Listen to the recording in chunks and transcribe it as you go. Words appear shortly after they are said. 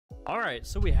All right,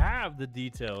 so we have the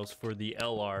details for the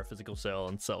LR Physical Cell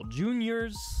and Cell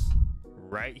Juniors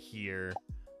right here.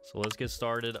 So let's get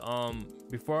started.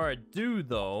 Before I do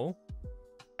though,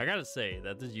 I gotta say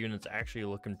that this unit's actually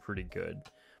looking pretty good.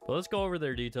 But let's go over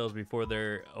their details before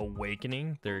their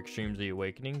awakening, their Extreme Z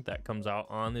Awakening. That comes out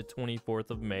on the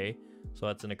 24th of May. So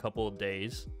that's in a couple of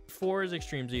days. For his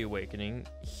Extreme Z Awakening,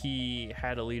 he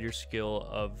had a leader skill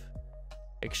of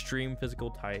Extreme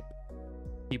Physical Type,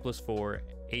 T+4,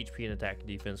 HP and attack and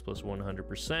defense plus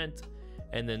 100%,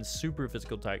 and then Super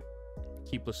Physical Type,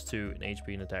 T+2, and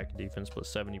HP and attack and defense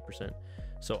plus 70%.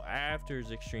 So after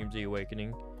his Extreme Z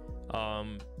Awakening,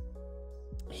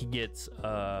 he gets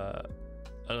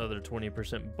another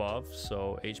 20% buff,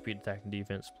 so HP attack and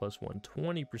defense plus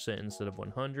 120% instead of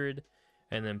 100,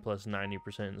 and then plus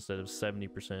 90% instead of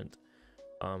 70%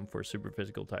 for Super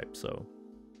Physical Type. So,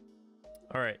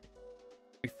 all right.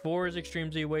 Before his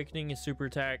Extreme Z Awakening, his super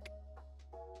attack,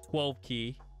 12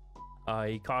 key.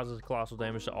 He causes colossal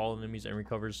damage to all enemies and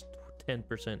recovers 10%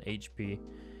 HP.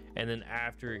 And then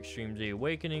after Extreme Z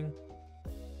Awakening,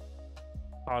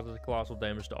 causes colossal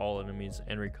damage to all enemies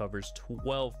and recovers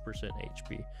 12%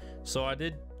 HP. So I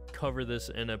did cover this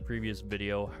in a previous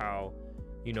video, how,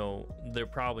 you know, they're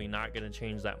probably not going to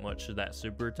change that much to that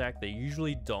super attack. They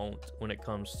usually don't when it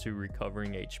comes to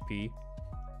recovering HP.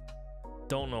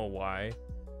 Don't know why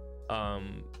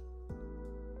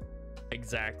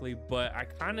exactly, but I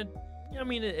kind of, I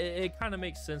mean, it kind of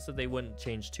makes sense that they wouldn't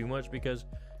change too much, because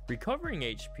recovering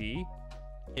HP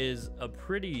is a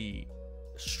pretty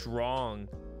strong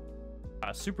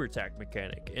super attack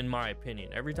mechanic, in my opinion.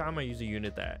 Every time I use a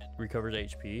unit that recovers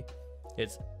HP,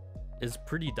 it's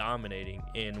pretty dominating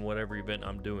in whatever event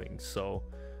I'm doing. So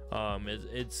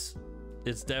it's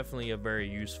definitely a very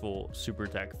useful super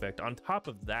attack effect. On top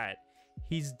of that,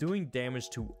 he's doing damage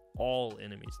to all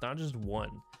enemies, not just one.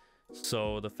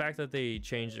 So the fact that they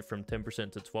changed it from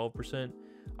 10% to 12%,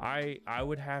 I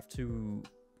would have to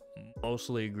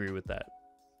mostly agree with that.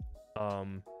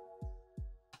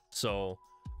 So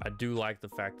I do like the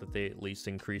fact that they at least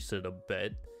increased it a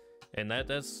bit, and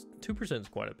that's 2% is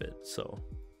quite a bit. So,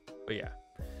 but yeah.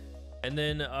 And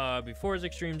then before his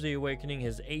Extreme Z Awakening,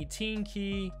 his 18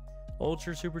 key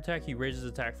Ultra Super Attack, he raises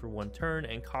attack for 1 turn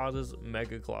and causes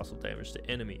mega colossal damage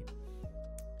to enemy.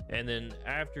 And then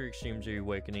after Extreme Z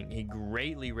Awakening, he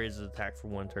greatly raises attack for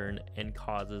 1 turn and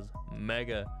causes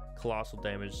mega colossal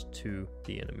damage to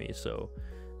the enemy. So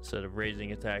instead of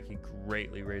raising attack, he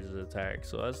greatly raises attack.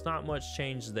 So that's not much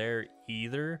change there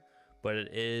either, but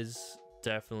it is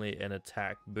definitely an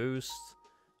attack boost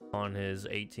on his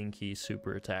 18 key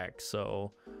super attack.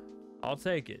 So I'll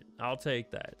take it. I'll take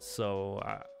that. So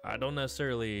I don't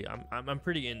necessarily, I'm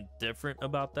pretty indifferent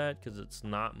about that, because it's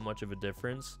not much of a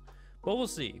difference, but we'll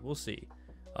see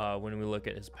when we look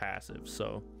at his passive.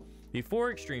 So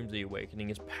before Extreme Z Awakening,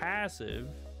 his passive,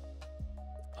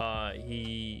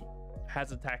 he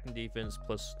has attack and defense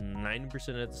plus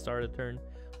 90% at the start of the turn,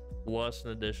 plus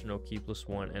an additional key plus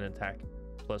 1 and attack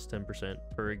plus 10%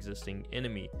 per existing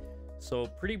enemy. So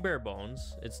pretty bare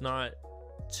bones. It's not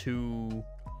too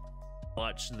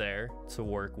much there to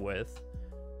work with.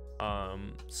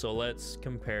 So let's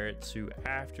compare it to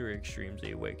after Extreme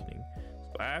Z Awakening.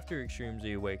 So after Extreme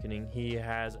Z Awakening, he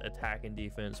has attack and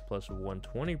defense plus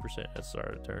 120% at the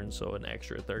start of the turn, so an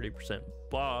extra 30%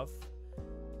 buff.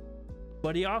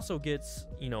 But he also gets,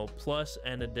 you know, plus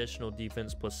an additional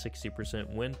defense plus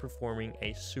 60% when performing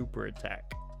a super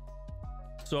attack.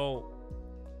 So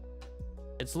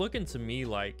it's looking to me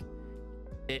like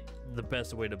the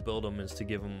best way to build him is to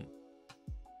give him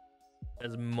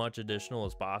as much additional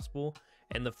as possible.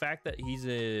 And the fact that he's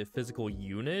a physical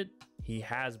unit, he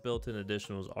has built-in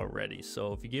additionals already.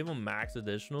 So if you give him max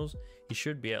additionals, he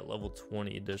should be at level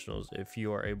 20 additionals if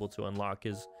you are able to unlock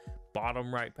his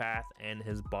bottom right path and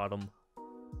his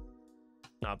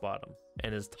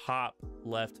and his top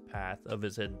left path of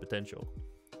his hidden potential.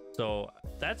 So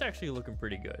that's actually looking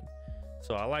pretty good.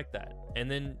 So I like that.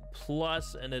 And then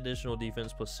plus an additional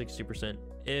defense plus 60%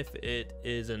 if it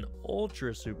is an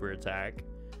ultra super attack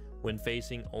when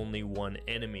facing only one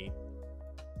enemy.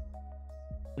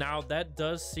 Now that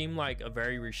does seem like a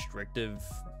very restrictive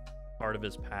part of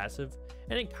his passive,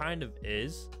 and it kind of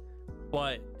is,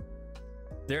 but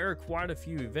there are quite a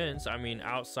few events. I mean,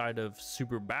 outside of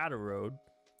Super Battle Road,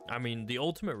 I mean, the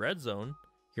Ultimate Red Zone,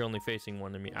 you're only facing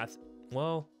one enemy.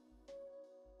 Well,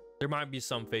 there might be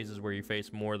some phases where you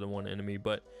face more than one enemy,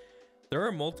 but there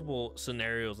are multiple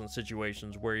scenarios and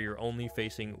situations where you're only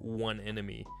facing one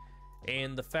enemy.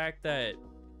 And the fact that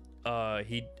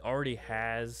he already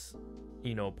has,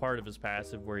 you know, part of his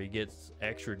passive where he gets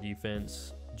extra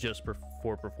defense just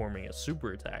for performing a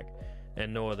super attack,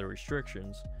 and no other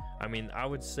restrictions. I mean, I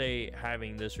would say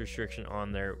having this restriction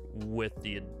on there with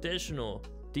the additional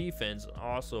defense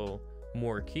also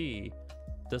more key,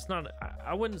 that's not,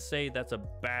 I wouldn't say that's a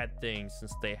bad thing,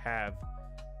 since they have,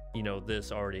 you know,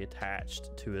 this already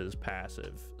attached to his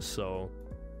passive. So,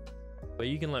 but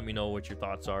you can let me know what your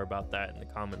thoughts are about that in the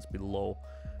comments below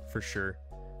for sure.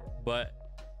 But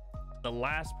the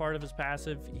last part of his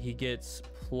passive, he gets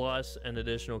plus an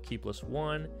additional key plus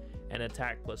 1 and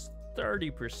attack plus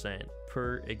 30%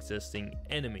 per existing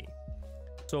enemy.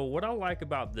 So what I like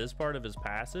about this part of his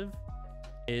passive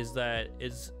is that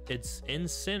it's in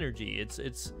synergy.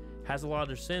 It's has a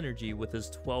lot of synergy with his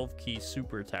 12 key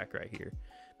super attack right here,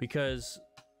 because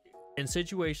in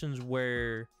situations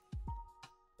where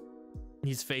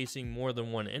he's facing more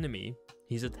than one enemy,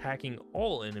 he's attacking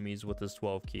all enemies with his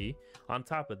 12 key. On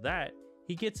top of that,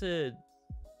 he gets an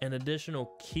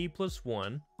additional key plus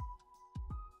 1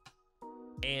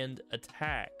 and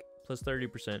attack plus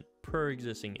 30% per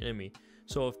existing enemy.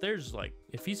 So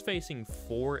if he's facing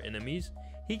 4 enemies,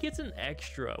 he gets an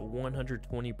extra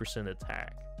 120%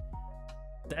 attack.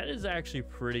 That is actually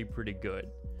pretty good.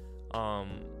 I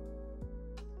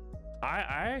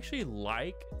actually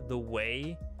like the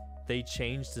way they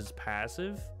changed his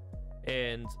passive,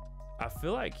 and I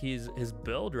feel like his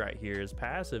build right here is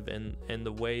passive, and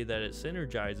the way that it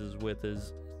synergizes with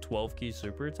his 12 key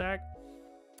super attack,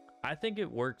 I think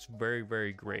it works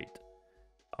very great.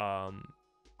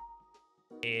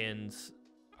 And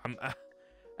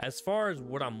as far as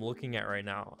what I'm looking at right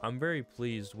now, I'm very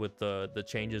pleased with the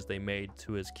changes they made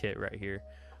to his kit right here.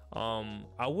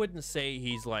 I wouldn't say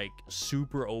he's like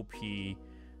super OP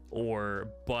or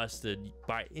busted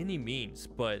by any means,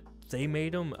 but they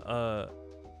made him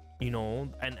you know,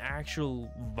 an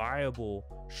actual viable,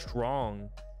 strong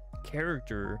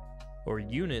character or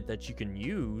unit that you can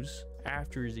use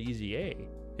after his EZA,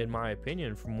 in my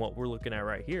opinion, from what we're looking at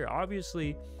right here.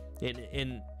 Obviously,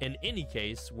 in any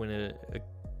case, when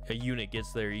a unit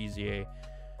gets their EZA,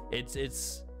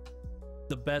 it's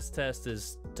the best test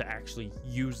is to actually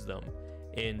use them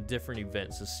in different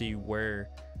events to see where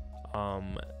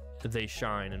they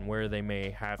shine and where they may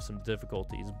have some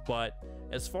difficulties. But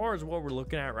as far as what we're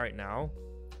looking at right now,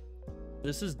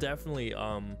 this is definitely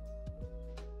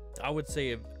I would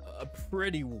say a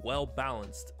pretty well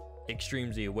balanced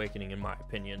Extreme Z Awakening, in my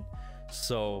opinion.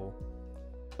 So,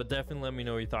 but definitely let me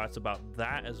know your thoughts about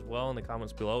that as well in the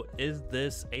comments below. Is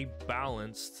this a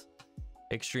balanced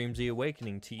Extreme Z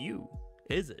Awakening to you?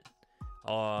 Is it?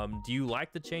 Do you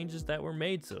like the changes that were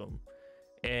made to him?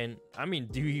 And I mean,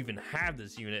 do you even have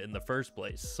this unit in the first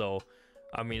place? So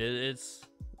I mean,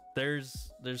 there's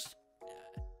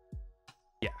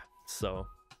yeah. So,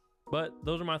 but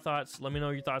those are my thoughts. Let me know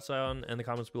your thoughts in the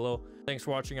comments below. Thanks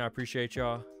for watching. I appreciate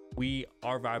y'all. We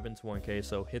are vibing to 1K,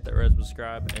 so hit that red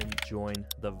subscribe and join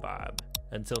the vibe.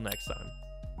 Until next time,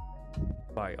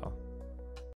 bye y'all.